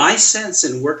 My sense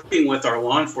in working with our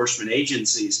law enforcement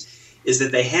agencies is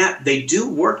that they do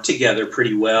work together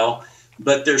pretty well,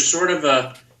 but there's sort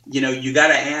of you got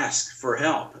to ask for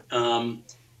help.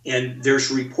 And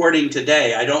there's reporting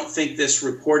today. I don't think this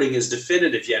reporting is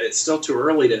definitive yet. It's still too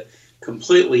early to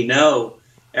completely know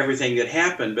everything that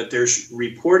happened, but there's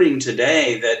reporting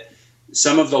today that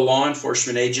some of the law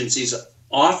enforcement agencies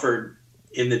offered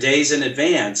in the days in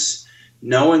advance,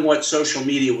 knowing what social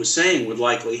media was saying would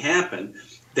likely happen,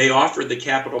 they offered the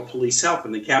Capitol Police help,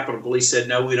 and the Capitol Police said,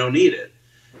 no, we don't need it.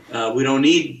 We don't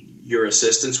need your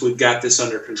assistance. We've got this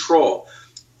under control.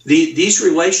 these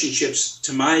relationships,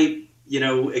 to my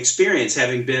experience,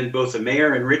 having been both a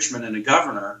mayor in Richmond and a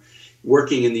governor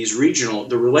working in these regional,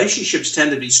 the relationships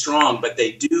tend to be strong, but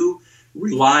they do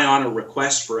rely on a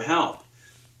request for help.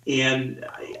 And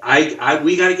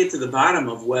we got to get to the bottom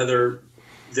of whether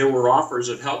there were offers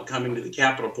of help coming to the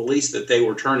Capitol Police that they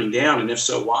were turning down, and if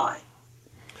so, why?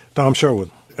 Tom Sherwood.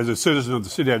 As a citizen of the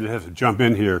city, I just have to jump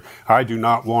in here. I do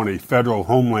not want a federal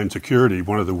Homeland Security,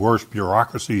 one of the worst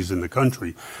bureaucracies in the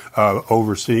country,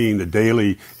 overseeing the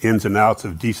daily ins and outs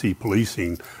of D.C.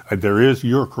 policing.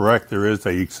 You're correct, there is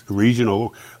a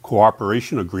regional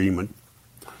cooperation agreement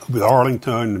with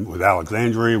Arlington, with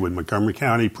Alexandria, with Montgomery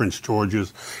County, Prince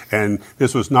George's, and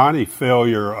this was not a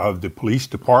failure of the police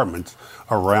departments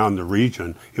around the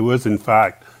region. It was, in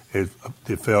fact,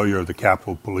 the failure of the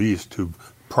Capitol Police to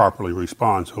properly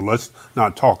respond. So let's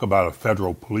not talk about a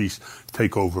federal police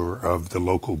takeover of the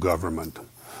local government.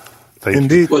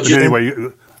 Indeed. Well,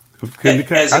 anyway,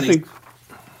 I think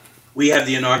we have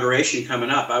the inauguration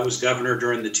coming up. I was governor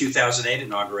during the 2008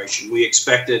 inauguration. We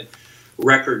expected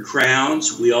record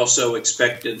crowds. We also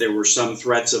expected there were some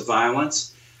threats of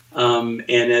violence. And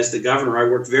as the governor, I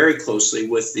worked very closely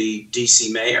with the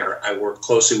D.C. mayor. I worked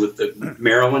closely with the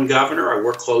Maryland governor. I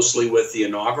worked closely with the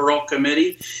inaugural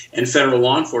committee and federal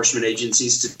law enforcement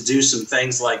agencies to do some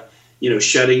things like,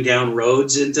 shutting down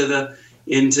roads into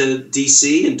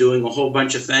D.C. and doing a whole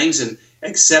bunch of things. And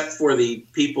except for the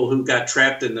people who got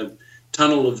trapped in the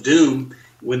tunnel of doom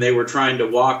when they were trying to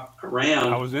walk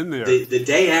around, I was in there. The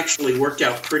day actually worked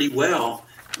out pretty well.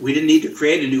 We didn't need to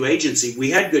create a new agency. We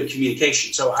had good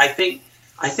communication. So I think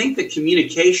the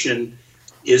communication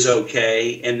is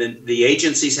okay, and the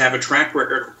agencies have a track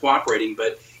record of cooperating,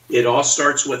 but it all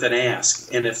starts with an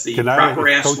ask. And if the proper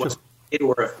ask was made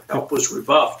or if help was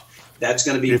rebuffed, that's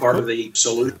going to be part of the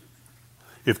solution.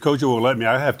 If Kojo will let me,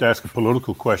 I have to ask a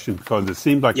political question because it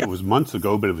seemed like it was months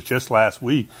ago, but it was just last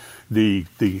week. The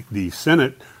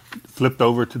Senate flipped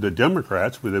over to the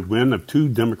Democrats with a win of 2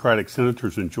 Democratic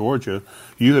senators in Georgia.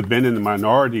 You have been in the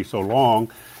minority so long,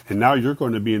 and now you're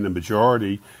going to be in the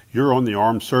majority. You're on the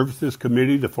Armed Services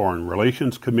Committee, the Foreign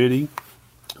Relations Committee,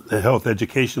 the Health,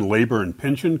 Education, Labor, and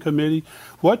Pension Committee.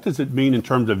 What does it mean in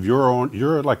terms of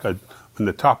you're like in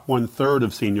the top 1/3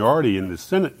 of seniority in the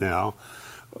Senate now?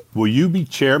 Will you be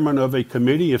chairman of a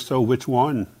committee? If so, which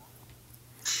one?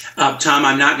 Tom,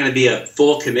 I'm not going to be a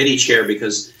full committee chair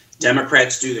because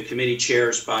Democrats do the committee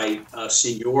chairs by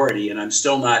seniority, and I'm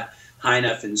still not high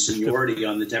enough in seniority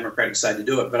on the Democratic side to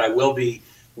do it. But I will be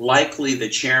likely the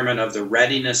chairman of the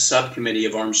Readiness Subcommittee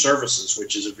of Armed Services,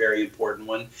 which is a very important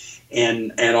one.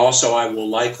 And also I will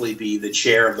likely be the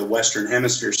chair of the Western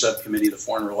Hemisphere Subcommittee, the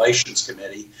Foreign Relations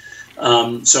Committee.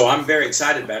 So I'm very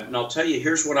excited about it. And I'll tell you,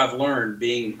 here's what I've learned.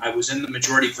 I was in the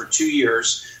majority for 2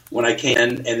 years when I came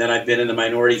in, and then I've been in the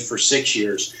minority for 6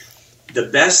 years. The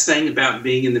best thing about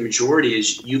being in the majority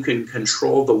is you can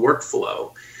control the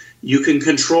workflow. You can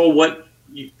control what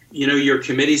your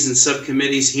committees and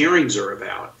subcommittees hearings are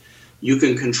about. You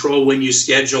can control when you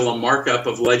schedule a markup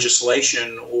of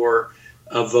legislation or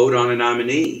a vote on a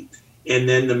nominee. And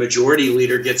then the majority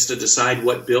leader gets to decide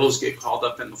what bills get called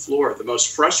up in the floor. The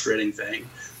most frustrating thing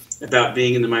about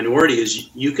being in the minority is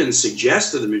you can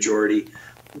suggest to the majority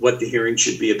what the hearing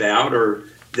should be about, or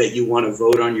that you want to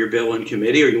vote on your bill in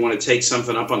committee, or you want to take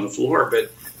something up on the floor. But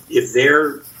if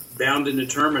they're bound and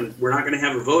determined we're not going to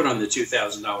have a vote on the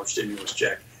 $2,000 stimulus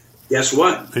check, guess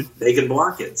what? They can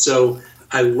block it. So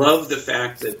I love the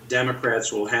fact that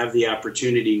Democrats will have the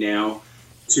opportunity now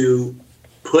to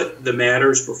put the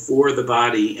matters before the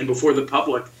body and before the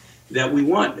public that we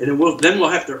want. And then we'll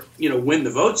have to, win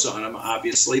the votes on them,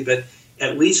 obviously, but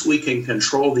at least we can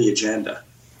control the agenda.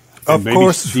 Of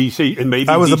course, DC and maybe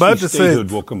I was DC about to statehood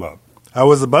will come up. I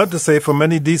was about to say, for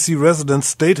many D.C. residents,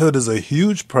 statehood is a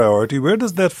huge priority. Where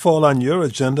does that fall on your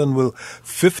agenda? And will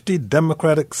 50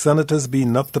 Democratic senators be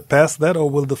enough to pass that, or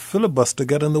will the filibuster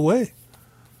get in the way?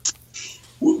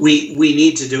 We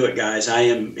need to do it, guys.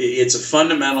 It's a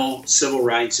fundamental civil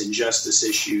rights and justice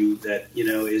issue that,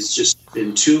 has just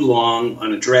been too long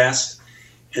unaddressed.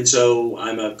 And so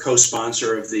I'm a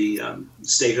co-sponsor of the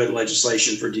statehood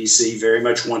legislation for D.C., very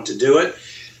much want to do it.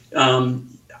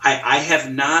 I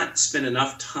have not spent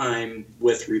enough time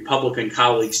with Republican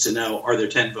colleagues to know, are there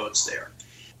 10 votes there?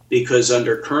 Because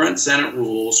under current Senate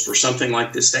rules, for something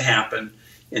like this to happen,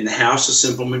 in the House, a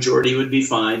simple majority would be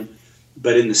fine.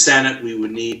 But in the Senate, we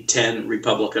would need 10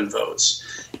 Republican votes.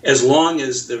 As long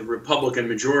as the Republican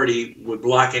majority would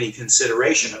block any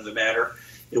consideration of the matter,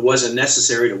 it wasn't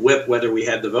necessary to whip whether we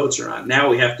had the votes or not. Now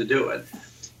we have to do it.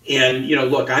 And,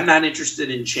 look, I'm not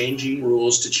interested in changing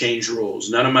rules to change rules.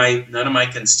 None of my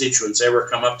constituents ever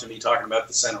come up to me talking about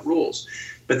the Senate rules.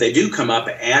 But they do come up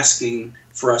asking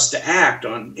for us to act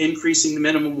on increasing the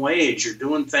minimum wage or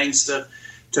doing things to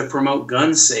promote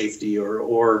gun safety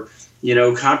or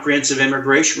comprehensive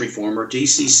immigration reform or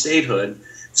DC statehood.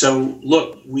 So,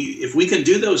 look, if we can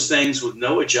do those things with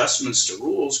no adjustments to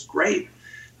rules, great.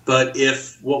 But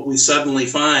if what we suddenly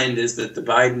find is that the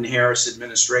Biden-Harris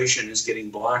administration is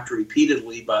getting blocked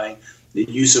repeatedly by the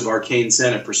use of arcane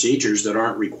Senate procedures that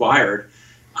aren't required,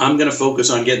 I'm going to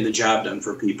focus on getting the job done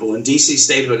for people. And D.C.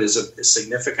 statehood is a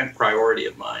significant priority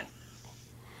of mine.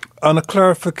 On a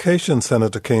clarification,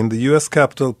 Senator Kaine, the U.S.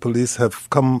 Capitol Police have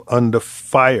come under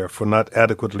fire for not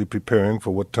adequately preparing for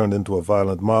what turned into a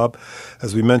violent mob.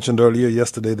 As we mentioned earlier,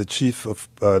 yesterday the chief of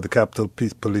the Capitol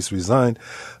Police resigned.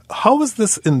 How is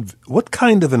this? What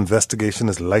kind of investigation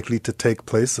is likely to take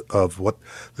place of what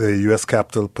the U.S.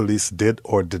 Capitol Police did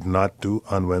or did not do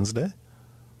on Wednesday?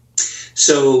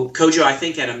 So, Kojo, I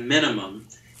think at a minimum,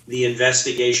 the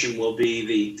investigation will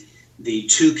be the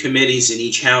two committees in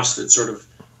each house that sort of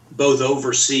both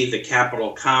oversee the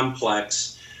Capitol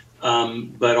complex,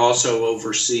 but also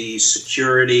oversee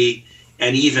security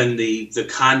and even the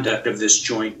conduct of this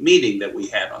joint meeting that we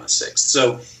had on the 6th.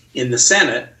 So in the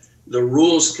Senate, the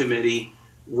Rules Committee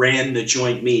ran the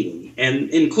joint meeting, and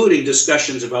including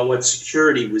discussions about what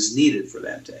security was needed for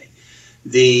that day.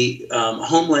 The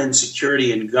Homeland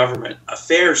Security and Government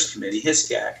Affairs Committee,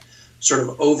 HISCAC, sort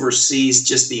of oversees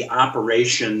just the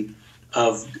operation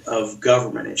of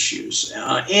government issues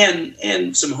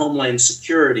and some homeland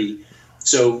security.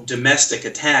 So domestic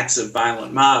attacks of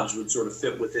violent mobs would sort of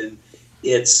fit within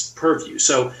its purview.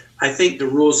 So I think the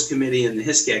Rules Committee and the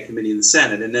HISCAC Committee in the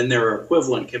Senate, and then there are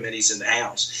equivalent committees in the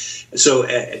House. So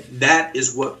that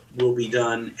is what will be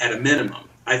done at a minimum.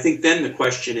 I think then the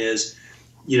question is,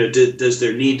 does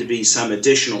there need to be some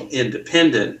additional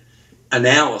independent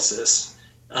analysis?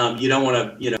 You don't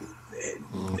want to,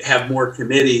 have more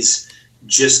committees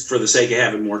just for the sake of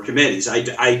having more committees.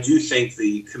 I do think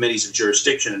the committees of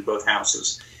jurisdiction in both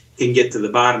houses can get to the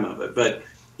bottom of it. But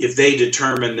if they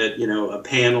determine that, a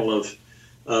panel of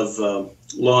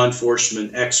law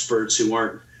enforcement experts who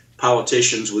aren't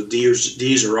politicians with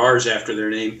D's or R's after their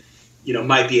name,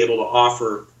 might be able to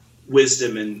offer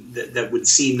wisdom and that would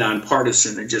seem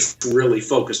nonpartisan and just really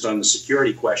focused on the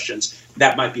security questions,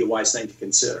 that might be a wise thing to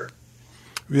consider.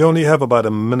 We only have about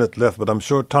a minute left, but I'm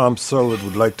sure Tom Surwood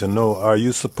would like to know, are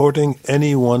you supporting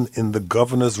anyone in the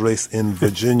governor's race in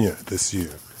Virginia this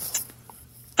year?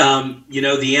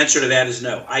 The answer to that is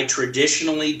no. I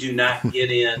traditionally do not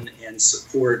get in and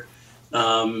support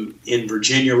in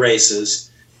Virginia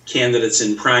races candidates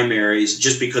in primaries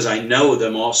just because I know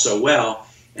them all so well.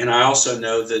 And I also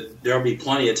know that there'll be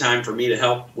plenty of time for me to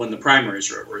help when the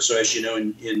primaries are over. So as you know,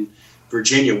 in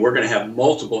Virginia, we're going to have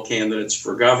multiple candidates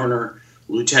for governor,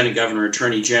 lieutenant governor,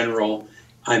 attorney general.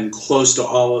 I'm close to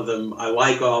all of them. I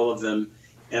like all of them,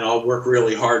 and I'll work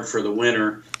really hard for the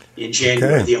winner in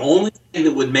January. Okay. The only thing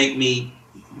that would make me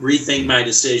rethink my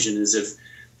decision is if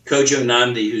Kojo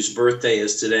Nnamdi, whose birthday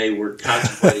is today, were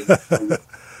contemplating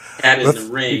had in the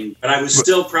ring. But I would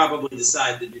still probably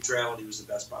decide that neutrality was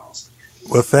the best policy.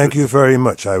 Well, thank you very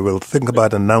much. I will think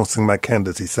about announcing my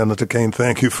candidacy. Senator Kaine,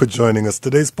 thank you for joining us.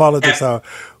 Today's Politics Hour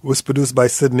was produced by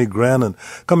Sidney Grannon.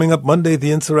 Coming up Monday,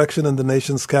 the insurrection in the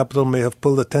nation's capital may have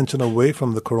pulled attention away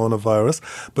from the coronavirus,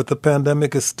 but the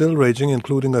pandemic is still raging,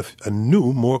 including a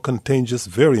new, more contagious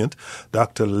variant.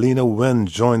 Dr. Lena Wen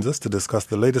joins us to discuss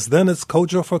the latest. Then it's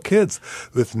Kojo for Kids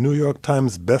with New York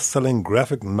Times bestselling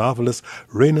graphic novelist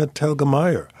Raina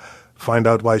Telgemeier. Find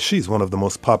out why she's one of the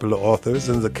most popular authors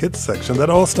in the kids section. That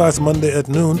all starts Monday at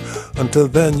noon. Until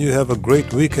then, you have a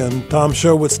great weekend. Tom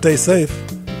Sherwood, stay safe.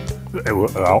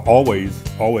 Always.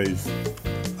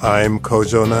 I'm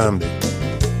Kojo Nnamdi.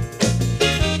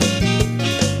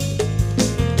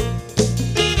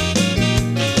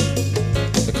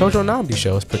 The Kojo Nnamdi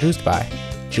Show is produced by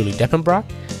Julie Deppenbrock,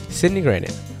 Sidney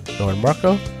Grannon, Lauren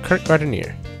Marco, Kurt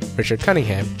Gardenier, Richard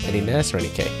Cunningham, and Inez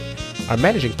Renike. Our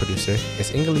managing producer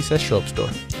is Ingelisa Shobstor.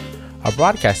 Our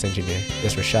broadcast engineer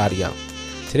is Rashad Young.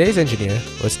 Today's engineer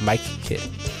was Mike Kidd.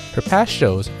 For past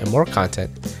shows and more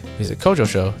content, visit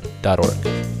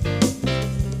kojoshow.org.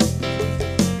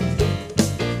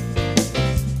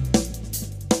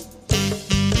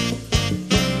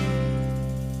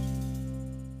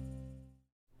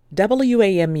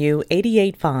 WAMU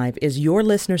 88.5 is your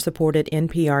listener-supported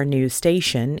NPR news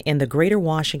station in the greater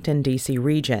Washington, D.C.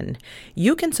 region.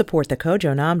 You can support the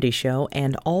Kojo Nnamdi Show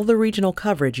and all the regional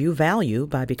coverage you value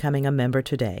by becoming a member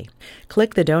today.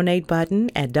 Click the donate button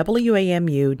at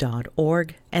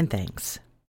WAMU.org, and thanks.